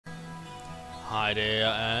Hi there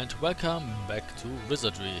and welcome back to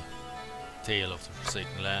Wizardry, Tale of the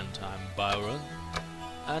Forsaken Land. I'm Byron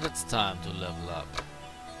and it's time to level up.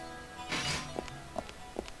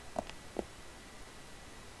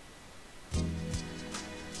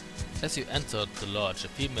 As you entered the lodge, a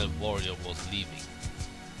female warrior was leaving.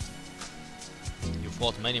 You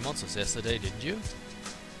fought many monsters yesterday, didn't you?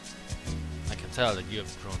 I can tell that you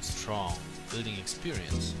have grown strong, building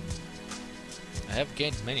experience. I have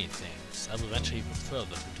gained many things. I will venture even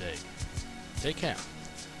further today. Take care.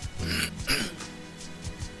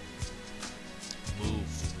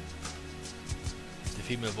 Move. The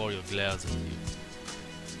female warrior glares at you.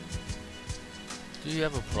 Do you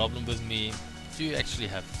have a problem with me? Do you actually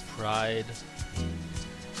have pride?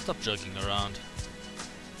 Stop joking around.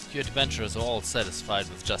 You adventurers are all satisfied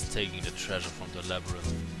with just taking the treasure from the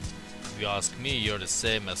labyrinth. If you ask me, you're the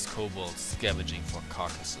same as kobolds scavenging for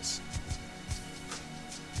carcasses.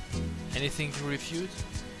 Anything to refute?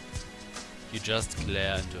 You just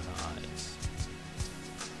glare into her eyes.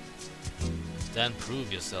 Then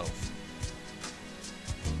prove yourself.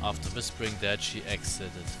 After whispering that, she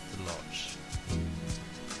exited the lodge.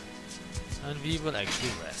 And we will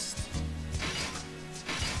actually rest.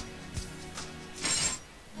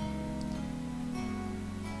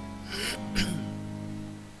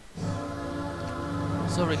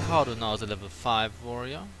 So Ricardo now is a level 5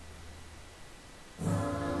 warrior.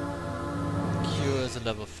 Cure is a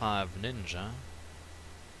level 5 ninja.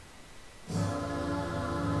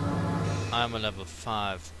 I'm a level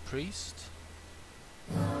 5 priest.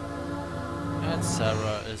 And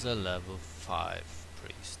Sarah is a level 5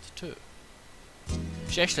 priest too.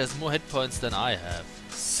 She actually has more hit points than I have.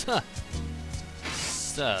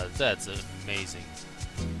 That's amazing.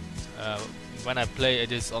 When I play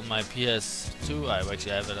this on my PS2, I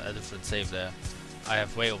actually have a different save there. I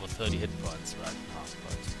have way over 30 hit points right now,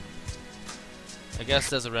 but I guess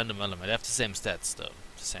there's a random element. I have the same stats though.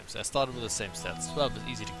 The same. I started with the same stats. 12 is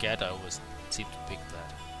easy to get. I always seem to pick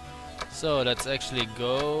that. So let's actually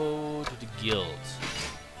go to the guild.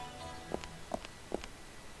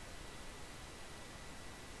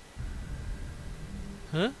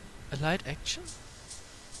 Huh? A light action?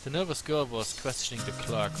 The nervous girl was questioning the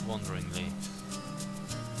clerk wonderingly.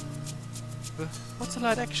 What's a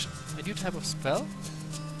light action? A new type of spell?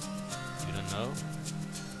 You don't know?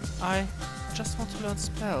 I just want to learn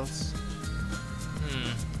spells.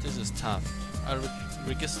 This is tough. I'll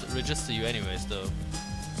register you anyways though.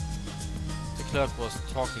 The clerk was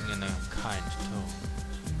talking in a kind tone.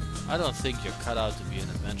 I don't think you're cut out to be an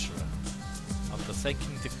adventurer. After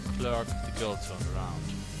thanking the clerk, the girl turned around.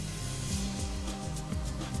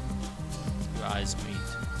 Your eyes meet.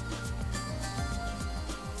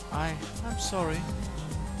 I'm sorry.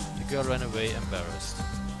 The girl ran away embarrassed.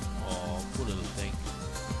 Oh, poor little thing.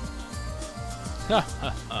 Ha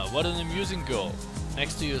ha ha, what an amusing girl.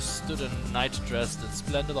 Next to you stood a knight dressed in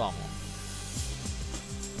splendid armor.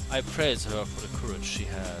 I praise her for the courage she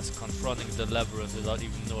has, confronting the labyrinth without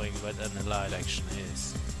even knowing what an allied action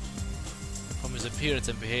is. From his appearance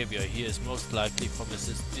and behavior, he is most likely from his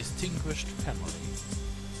distinguished family.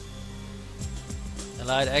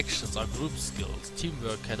 Allied actions are group skills.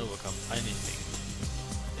 Teamwork can overcome anything.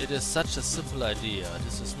 It is such a simple idea.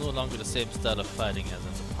 This is no longer the same style of fighting as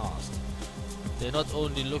in the past. They not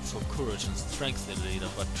only look for courage and strength in a leader,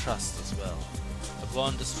 but trust as well. A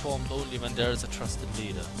bond is formed only when there is a trusted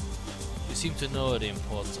leader. You seem to know the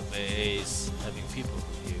importance of AAs, having people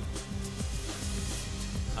with you.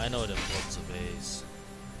 I know the importance of AAs.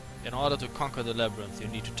 In order to conquer the labyrinth, you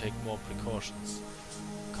need to take more precautions.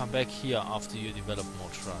 Come back here after you develop more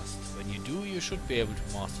trust. When you do, you should be able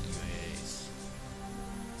to master your AAs.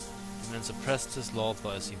 The man suppressed his laughter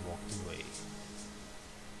as he walked away.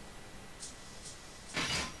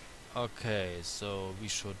 Okay, so we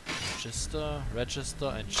should register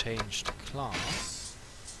and change the class.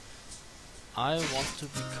 I want to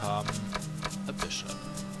become a bishop.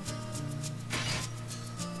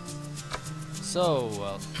 So,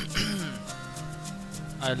 well,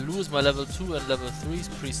 I lose my level 2 and level 3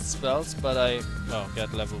 priest spells, but I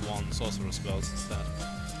get level 1 sorcerer spells instead.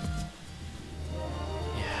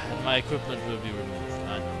 Yeah, and my equipment will be removed,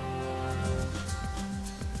 I know.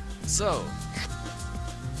 So,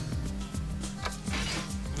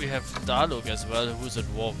 we have Daluk as well, who is a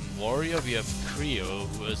dwarven warrior. We have Creo,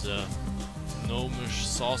 who is a gnomish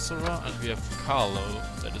sorcerer, and we have Carlo,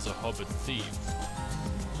 that is a hobbit thief.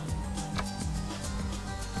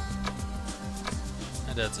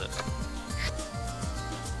 And that's it.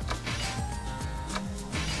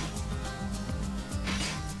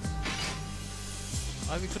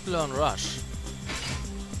 We could learn Rush.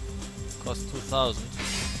 Cost 2000.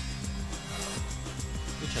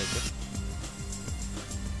 We take it.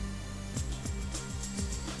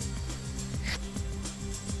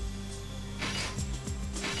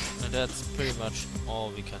 And that's pretty much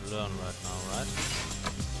all we can learn right now, right?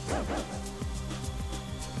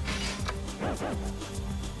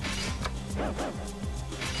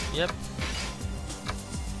 Yep.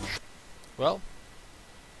 Well,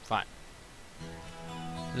 fine.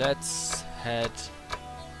 Let's head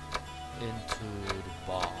into the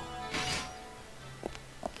bar.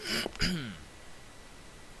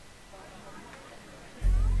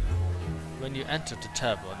 When you entered the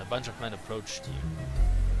tavern, a bunch of men approached you.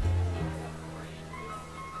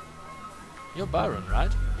 You're Byron,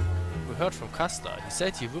 right? We heard from Custer. He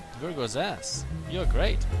said you whooped Virgo's ass. You're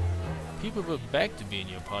great. People will beg to be in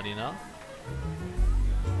your party now.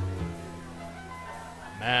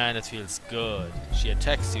 Man, it feels good. She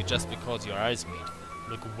attacks you just because your eyes meet.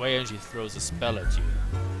 Look away and she throws a spell at you.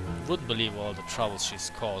 You wouldn't believe all the troubles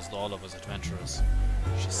she's caused all of us adventurers.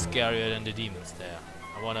 She's scarier than the demons there.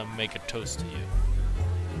 I wanna make a toast to you.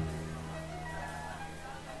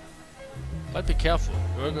 But be careful,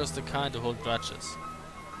 Virgo's the kind to hold grudges.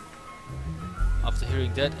 After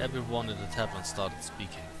hearing that, everyone in the tavern started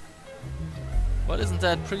speaking. Well, isn't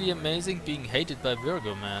that pretty amazing, being hated by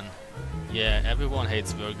Virgo, man? Yeah, everyone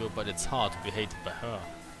hates Virgo, but it's hard to be hated by her.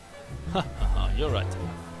 Hahaha, you're right.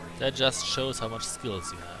 That just shows how much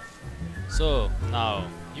skills you have. So, now,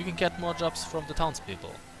 you can get more jobs from the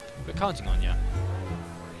townspeople. We're counting on you.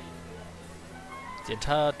 The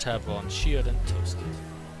entire tavern cheered and toasted.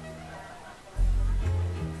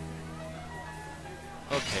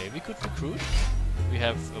 Okay, we could recruit. We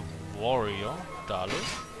have a warrior, Dalu,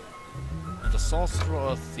 and a sorcerer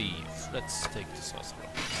or a thief. Let's take the sorcerer.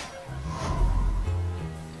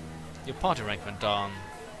 Your party rank went down.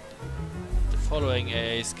 The following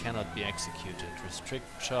AAs cannot be executed. Restrict,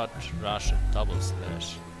 charge, rush, and double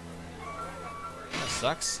slash. That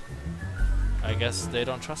sucks. I guess they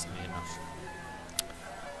don't trust me enough.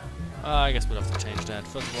 I guess we'll have to change that.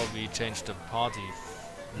 First of all, we changed the party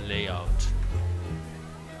layout.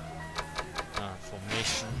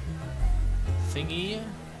 Formation thingy. You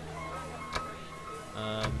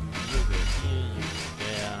go here, you go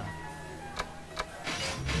there.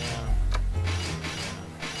 There.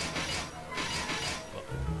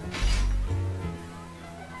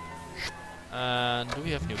 And do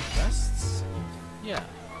we have new quests? Yeah.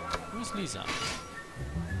 Who's Lisa?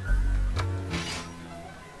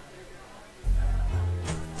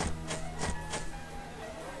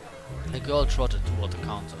 A girl trotted toward the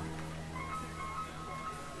counter.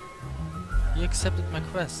 You accepted my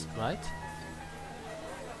quest, right?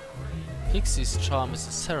 Pixie's charm is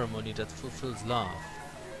a ceremony that fulfills love.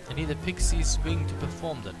 I need a pixie's wing to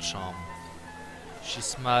perform that charm. She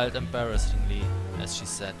smiled embarrassingly as she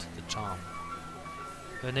said the charm.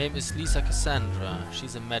 Her name is Lisa Cassandra.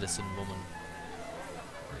 She's a medicine woman.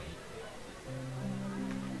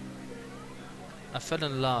 I fell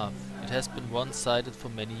in love. It has been one-sided for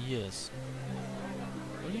many years.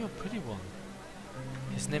 Well, you're a pretty one.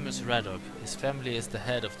 His name is Radok. His family is the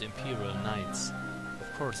head of the Imperial Knights.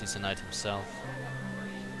 Of course he's a knight himself.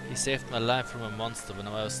 He saved my life from a monster when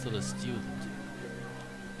I was still a student.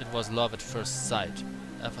 It was love at first sight.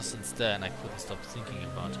 Ever since then I couldn't stop thinking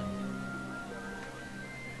about him.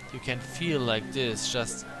 You can feel like this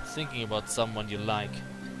just thinking about someone you like.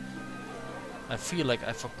 I feel like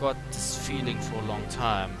I forgot this feeling for a long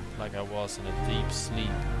time, like I was in a deep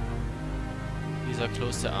sleep. Lisa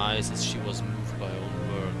closed her eyes as she was moved by her own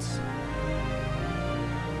words.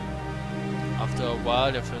 After a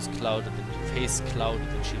while her face clouded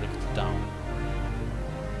and she looked down.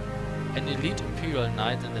 An elite Imperial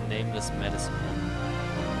Knight and a nameless medicine woman.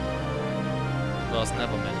 It was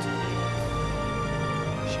never meant to be.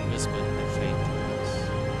 She whispered in a faint voice.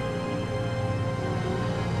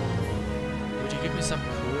 Would you give me some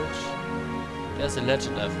courage? There's a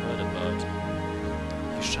legend I've heard about.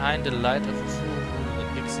 You shine the light of a full moon in the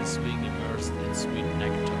pixie's wing immersed in sweet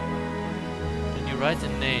nectar. Then you write the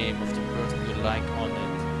name of the person you like on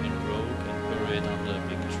it in rogue and bury it under a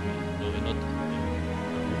big tree. No, not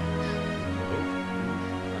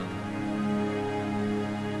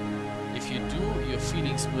if you do, your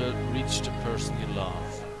feelings will reach the person you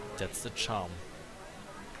love. That's the charm.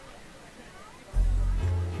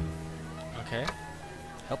 Okay.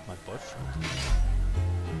 Help my boyfriend.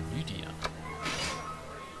 Lydia.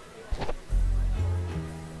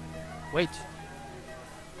 Wait!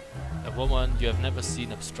 A woman you have never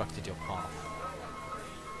seen obstructed your path.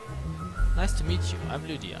 Nice to meet you, I'm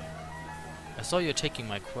Lydia. I saw you taking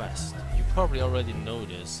my quest. You probably already know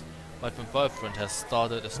this, but my boyfriend has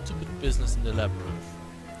started a stupid business in the labyrinth.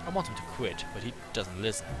 I want him to quit, but he doesn't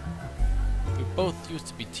listen. We both used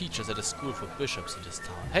to be teachers at a school for bishops in this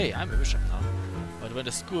town. Hey, I'm a bishop now. But when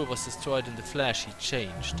the school was destroyed in the flash, he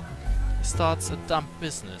changed. He starts a dumb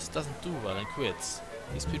business, doesn't do well and quits.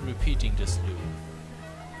 He's been repeating this loop.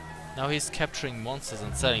 Now he's capturing monsters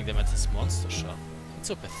and selling them at his monster shop. It's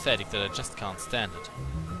so pathetic that I just can't stand it.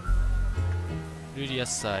 Lydia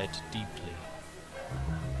sighed deeply.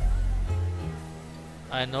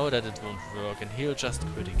 I know that it won't work and he'll just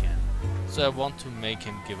quit again. So I want to make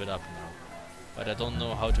him give it up now. But I don't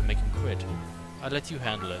know how to make him quit. I'll let you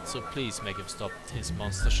handle it, so please make him stop his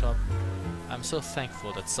monster shop. I'm so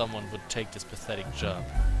thankful that someone would take this pathetic job.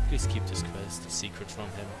 Please keep this quest a secret from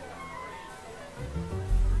him.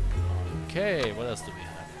 Okay, what else do we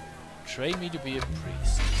have? Train me to be a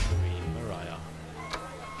priest. Mariah.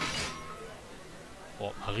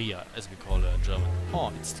 Or Maria, as we call her in German.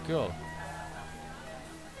 Oh, it's the girl.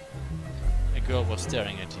 A girl was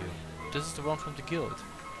staring at you. This is the one from the guild.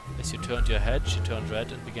 As you turned your head, she turned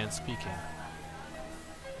red and began speaking.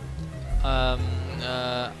 I'm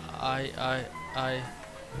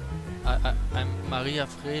Maria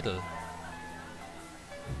Fredel.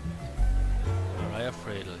 Maria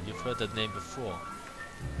Fredel, you've heard that name before.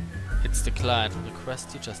 It's the client from the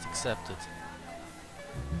quest you just accepted.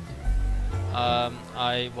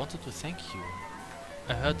 I wanted to thank you.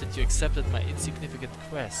 I heard that you accepted my insignificant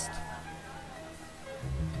quest.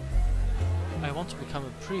 I want to become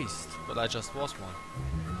a priest, but I just was one.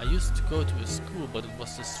 I used to go to a school, but it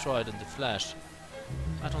was destroyed in the flash.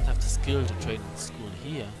 I don't have the skill to train in the school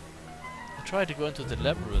here. I tried to go into the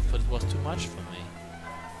labyrinth, but it was too much for me.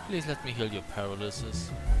 Please let me heal your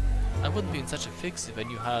paralysis. I wouldn't be in such a fix if I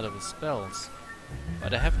knew how to with spells.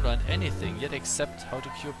 But I haven't learned anything yet except how to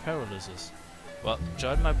cure paralysis. Well,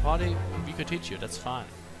 join my party, we could teach you, that's fine.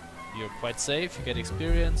 You're quite safe, you get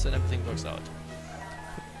experience, and everything works out.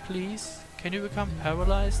 But please, can you become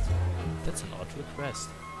paralyzed? That's an odd request.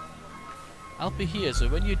 I'll be here, so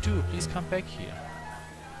when you do, please come back here.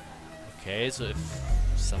 Okay, so if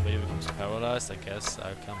somebody becomes paralyzed, I guess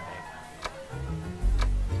I'll come back.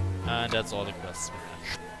 And that's all the quests we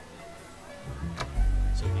have.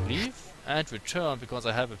 So we leave and return because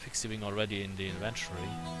I have a pixie wing already in the inventory.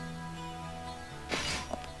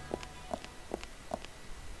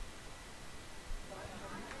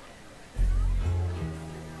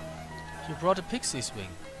 You brought a pixie's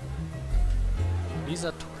wing.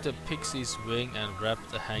 Lisa took the pixie's wing and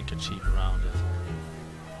wrapped a handkerchief around it.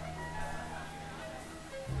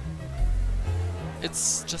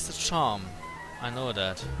 It's just a charm, I know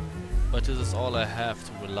that, but this is all I have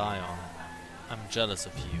to rely on. I'm jealous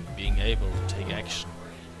of you, being able to take action.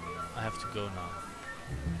 I have to go now.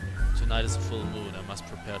 Tonight is a full moon, I must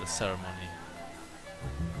prepare the ceremony.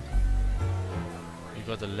 We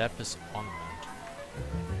got a lapis ornament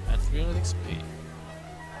and 300 XP.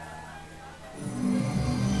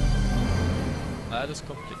 That is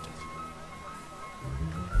completed.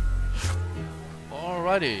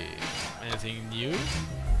 Alrighty. Anything new?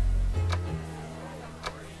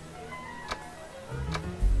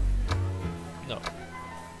 No.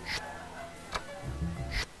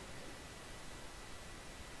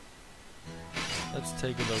 Let's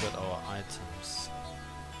take a look at our items.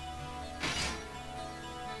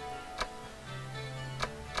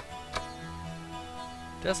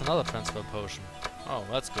 There's another transfer potion. Oh,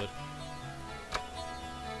 that's good.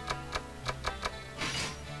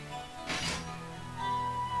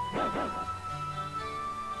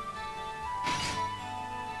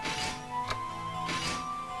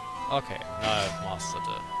 Okay, now I've mastered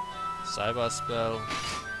the cyber spell.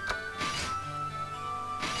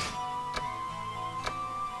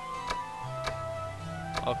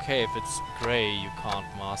 Okay, if it's grey, you can't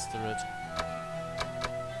master it.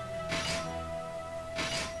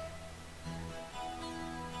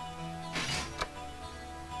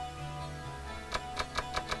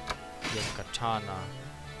 You have katana.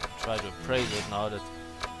 Try to appraise it now that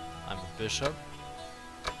I'm a bishop.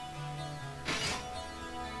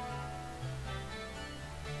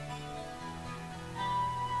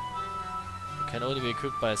 Can only be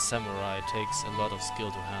equipped by a samurai. It takes a lot of skill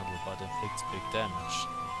to handle, but inflicts big damage.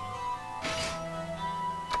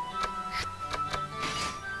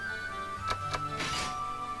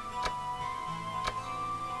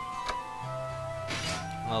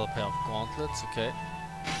 Another pair of gauntlets, okay.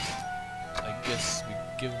 I guess we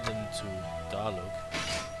give them to Darluk.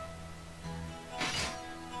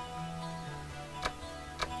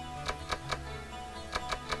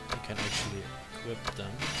 We can actually equip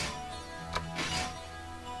them.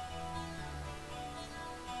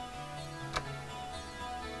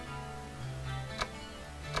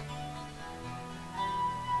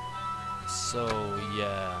 So,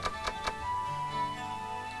 yeah.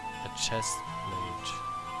 A chest plate.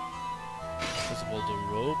 First of all, the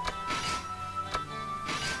rope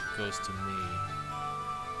goes to me.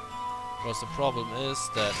 Because the problem is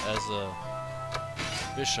that as a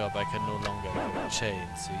bishop I can no longer have a chain,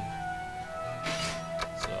 see?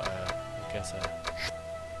 So I guess I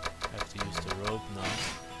have to use the rope now.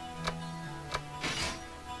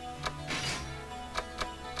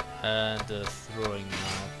 And the throwing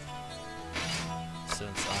knife,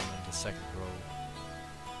 since I'm in the second row.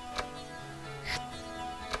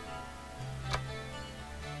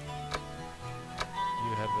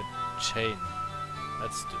 You have a chain.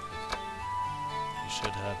 That's stupid. You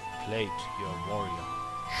should have plate. You're a warrior.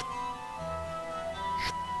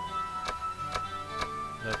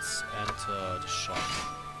 Let's enter the shop.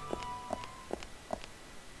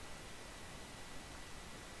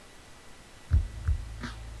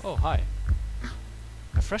 Oh, hi.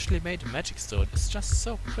 A freshly made magic stone is just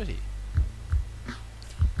so pretty.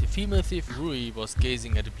 The female thief Rui was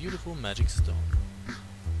gazing at a beautiful magic stone.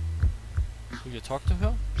 Will you talk to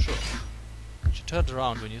her? Sure. She turned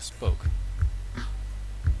around when you spoke.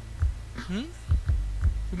 We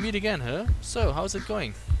meet again, huh? So, how's it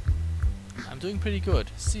going? I'm doing pretty good.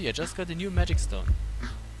 See, I just got a new magic stone.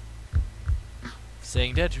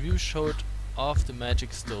 Saying that, Ryu showed off the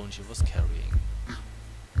magic stone she was carrying.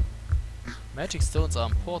 Magic stones are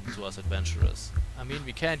important to us adventurers. I mean,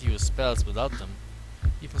 we can't use spells without them.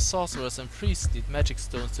 Even sorcerers and priests need magic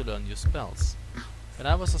stones to learn new spells. When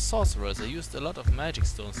I was a sorceress, I used a lot of magic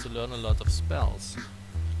stones to learn a lot of spells.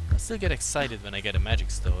 I still get excited when I get a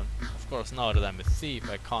magic stone. Of course, now that I'm a thief,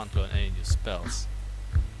 I can't learn any new spells.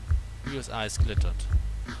 Ryu's eyes glittered.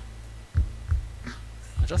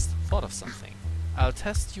 I just thought of something. I'll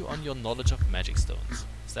test you on your knowledge of magic stones.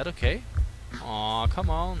 Is that okay? Aw, come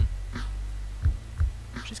on.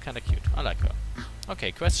 She's kinda cute. I like her.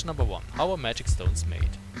 Okay, question number 1. How are magic stones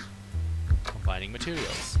made? Combining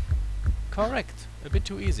materials. Correct. A bit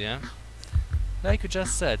too easy, eh? Like you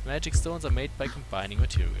just said, magic stones are made by combining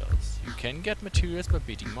materials. You can get materials by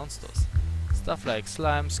beating monsters. Stuff like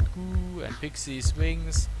slimes, goo, and pixies'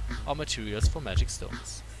 wings are materials for magic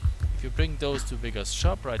stones. If you bring those to Vigor's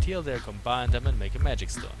shop right here, they'll combine them and make a magic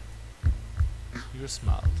stone. You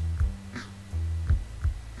smiled.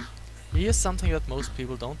 Here's something that most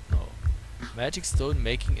people don't know. Magic stone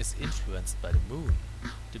making is influenced by the moon.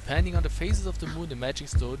 Depending on the phases of the moon, the magic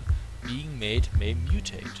stone being made may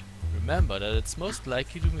mutate. Remember that it's most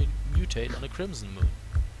likely to mutate on a crimson moon.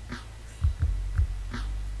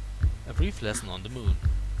 A brief lesson on the moon.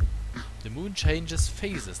 The moon changes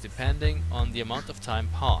phases depending on the amount of time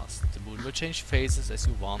passed. The moon will change phases as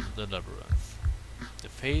you wander the labyrinth. The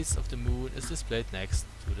phase of the moon is displayed next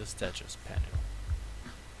to the status panel.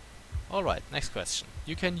 Alright, next question.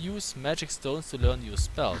 You can use magic stones to learn new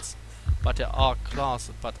spells, but are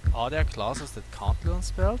there classes that can't learn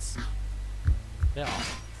spells? There are.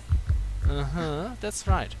 That's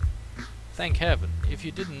right. Thank heaven. If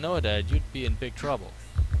you didn't know that, you'd be in big trouble.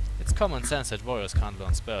 It's common sense that warriors can't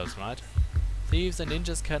learn spells, right? Thieves and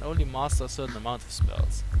ninjas can only master a certain amount of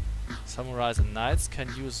spells. Samurais and knights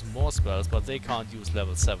can use more spells, but they can't use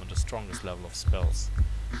level 7, the strongest level of spells.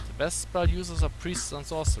 The best spell users are priests and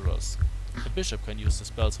sorcerers. A bishop can use the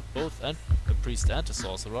spells of both a priest and a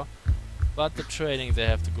sorcerer, but the training they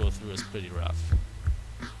have to go through is pretty rough.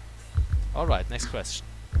 Alright, next question.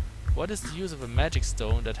 What is the use of a magic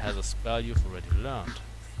stone that has a spell you've already learned?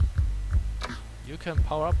 You can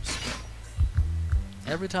power up a spell.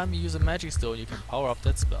 Every time you use a magic stone, you can power up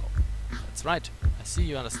that spell. That's right, I see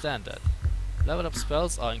you understand that. Level up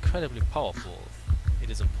spells are incredibly powerful. It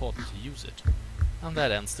is important to use it. And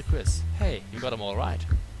that ends the quiz. Hey, you got them all right.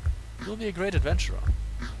 You'll be a great adventurer.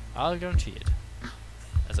 I'll guarantee it.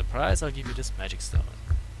 As a prize, I'll give you this magic stone.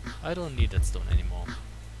 I don't need that stone anymore.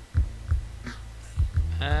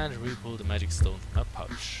 And re-pull the magic stone from her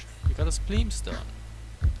pouch. You got a spleam stone.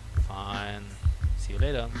 Fine. See you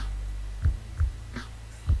later.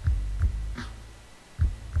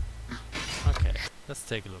 Okay, let's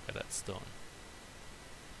take a look at that stone.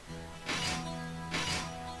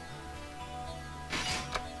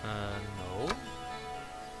 No.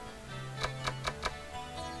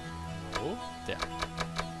 No. There.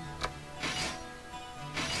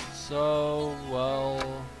 So, well...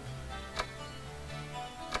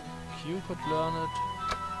 Q could learn it.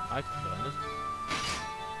 I could learn it.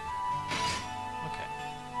 Okay.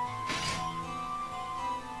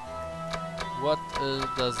 What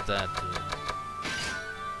does that do?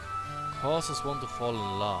 Causes one to fall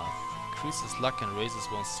in love. Increases luck and raises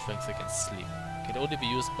one's strength against sleep. Can only be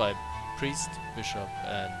used by priest, bishop,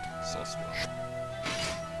 and sorcerer.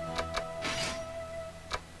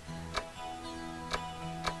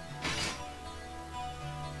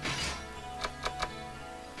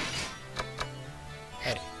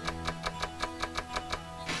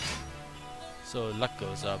 so luck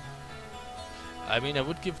goes up. I mean, I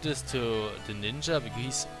would give this to the ninja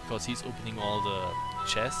because he's opening all the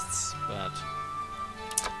chests, but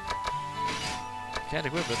can't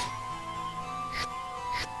equip it.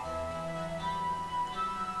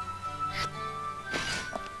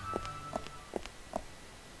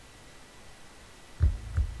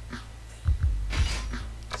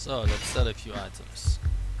 So let's sell a few items.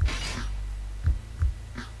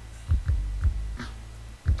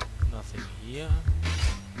 Nothing here.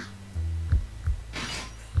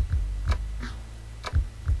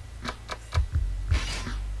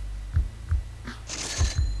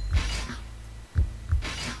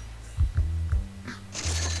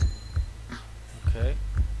 Okay.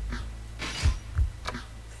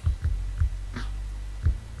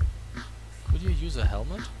 Could you use a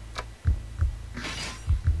helmet?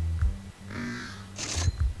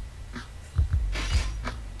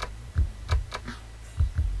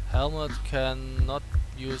 Helmet cannot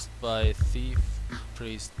used by thief,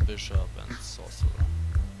 priest, bishop and sorcerer.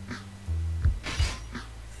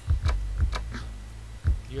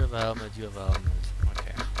 You have a helmet, you have a helmet.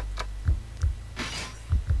 Okay.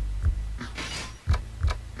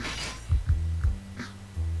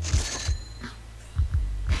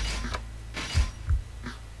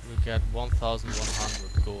 We get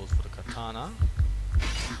 1100 gold for the katana.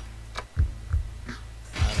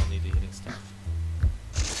 I don't need the healing stuff.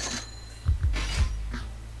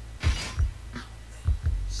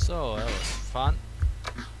 So that was fun.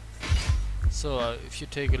 So if you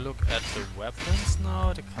take a look at the weapons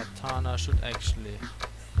now, the katana should actually...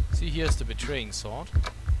 See, here's the betraying sword.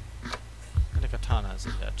 And the katana is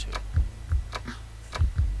in there too.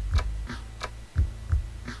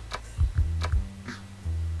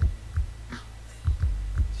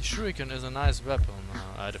 The shuriken is a nice weapon.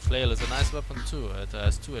 The flail is a nice weapon too. It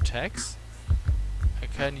has 2 attacks. I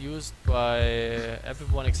can use by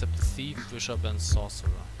everyone except the thief, bishop and sorcerer.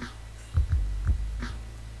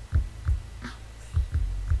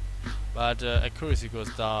 But accuracy goes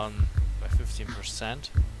down by 15%.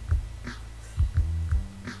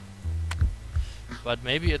 But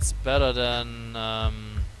maybe it's better than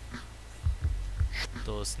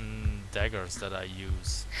those daggers that I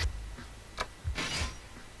use.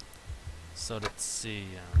 So let's see.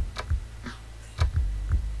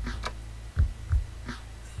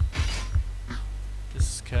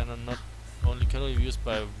 This cannon not only can be used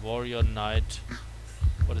by warrior, knight.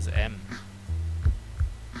 What is M?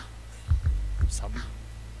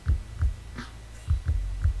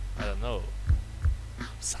 I don't know.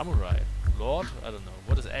 Samurai, lord. I don't know.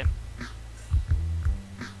 What is M?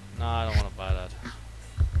 Nah, I don't want to buy that.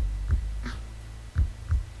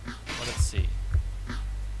 Well, let's see.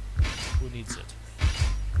 Who needs it?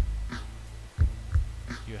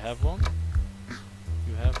 You have one?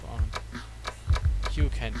 You have one. You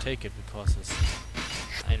can take it because his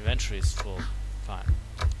inventory is full. Fine.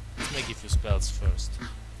 Let's make a few spells first.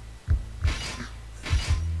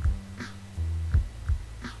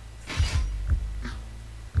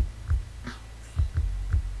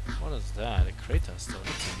 What is that? A crater stone.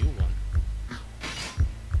 That's a new one.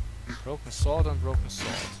 Broken sword and broken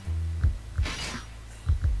sword.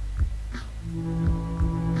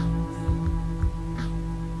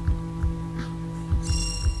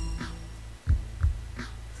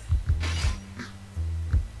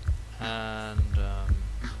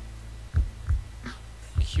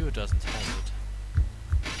 Q doesn't have it,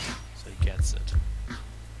 so he gets it.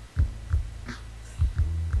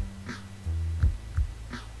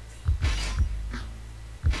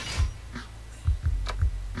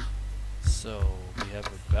 So we have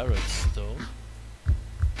a barrel stone.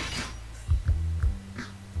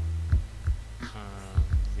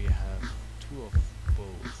 We have 2 of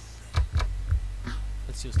both.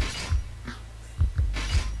 Let's use this one.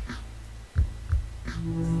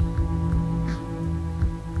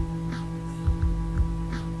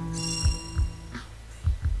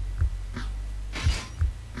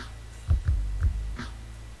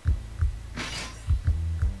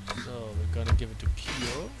 So we're gonna give it to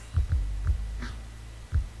Pure.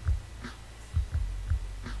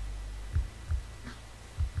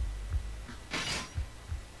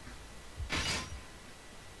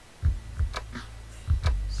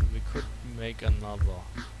 So we could make another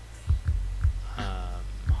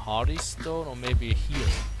hardy stone or maybe a heal.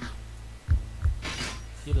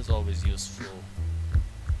 Heal is always useful.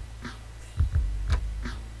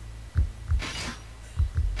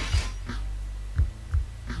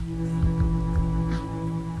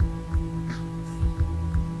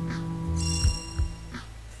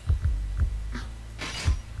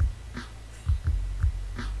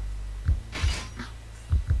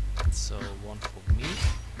 So 1 for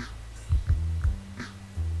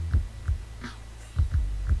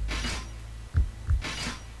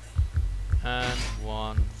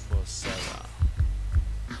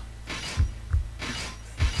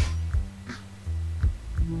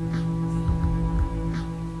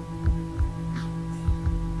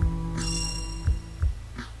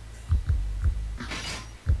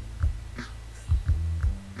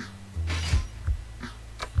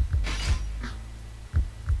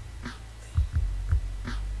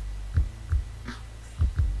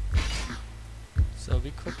So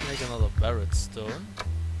we could make another barret stone.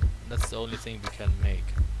 That's the only thing we can make.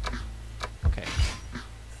 Okay.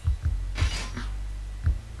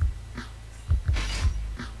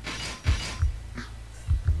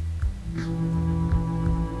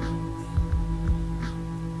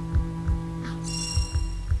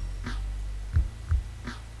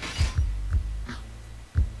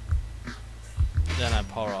 Then I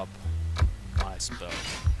power up my spell.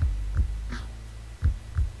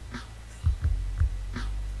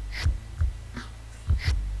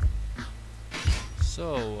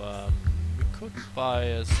 So, we could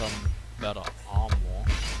buy some better armor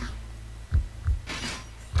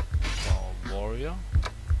for our warrior.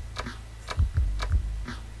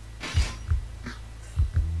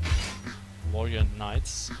 Warrior and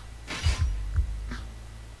knights.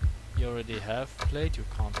 You already have plate, you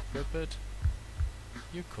can't equip it.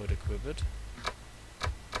 You could equip it.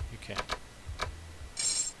 You can't.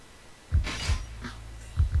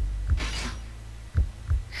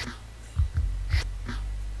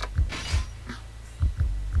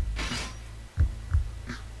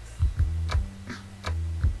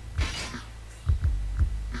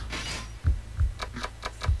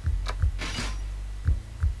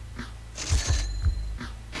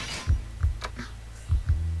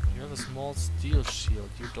 You have a small steel shield.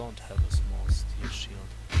 You don't have a small steel shield.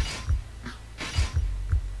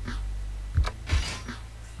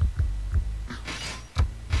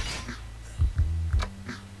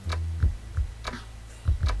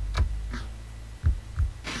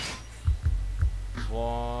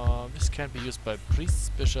 This can be used by priests,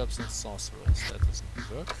 bishops and sorcerers. That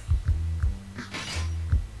doesn't work.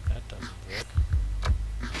 That doesn't work.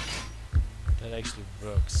 That actually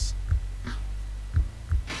works.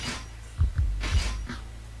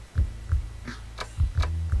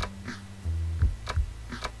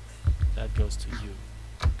 That goes to you,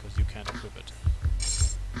 because you can't equip it.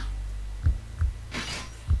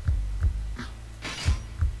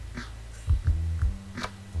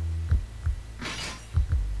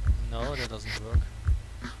 No, that doesn't work.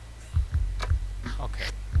 Okay.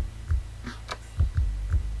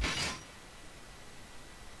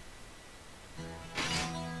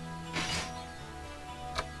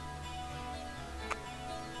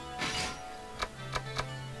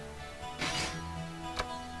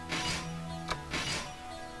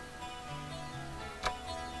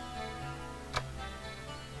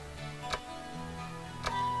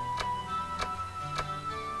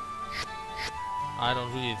 I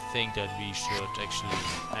don't really think that we should actually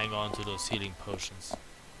hang on to those healing potions.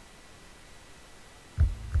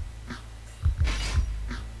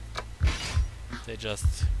 They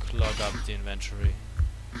just clog up the inventory.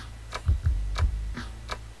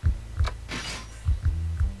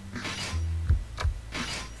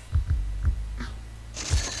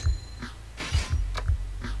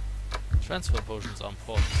 Transfer potions are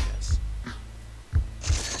important, yes.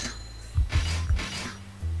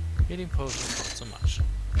 Healing potions, not so much.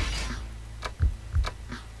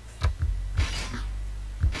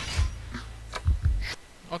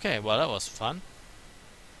 Okay, well that was fun.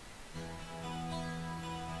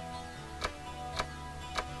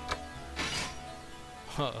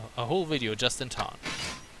 A whole video just in time.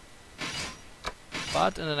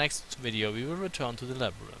 But in the next video we will return to the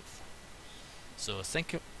labyrinth. So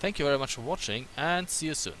thank you very much for watching and see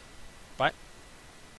you soon. Bye.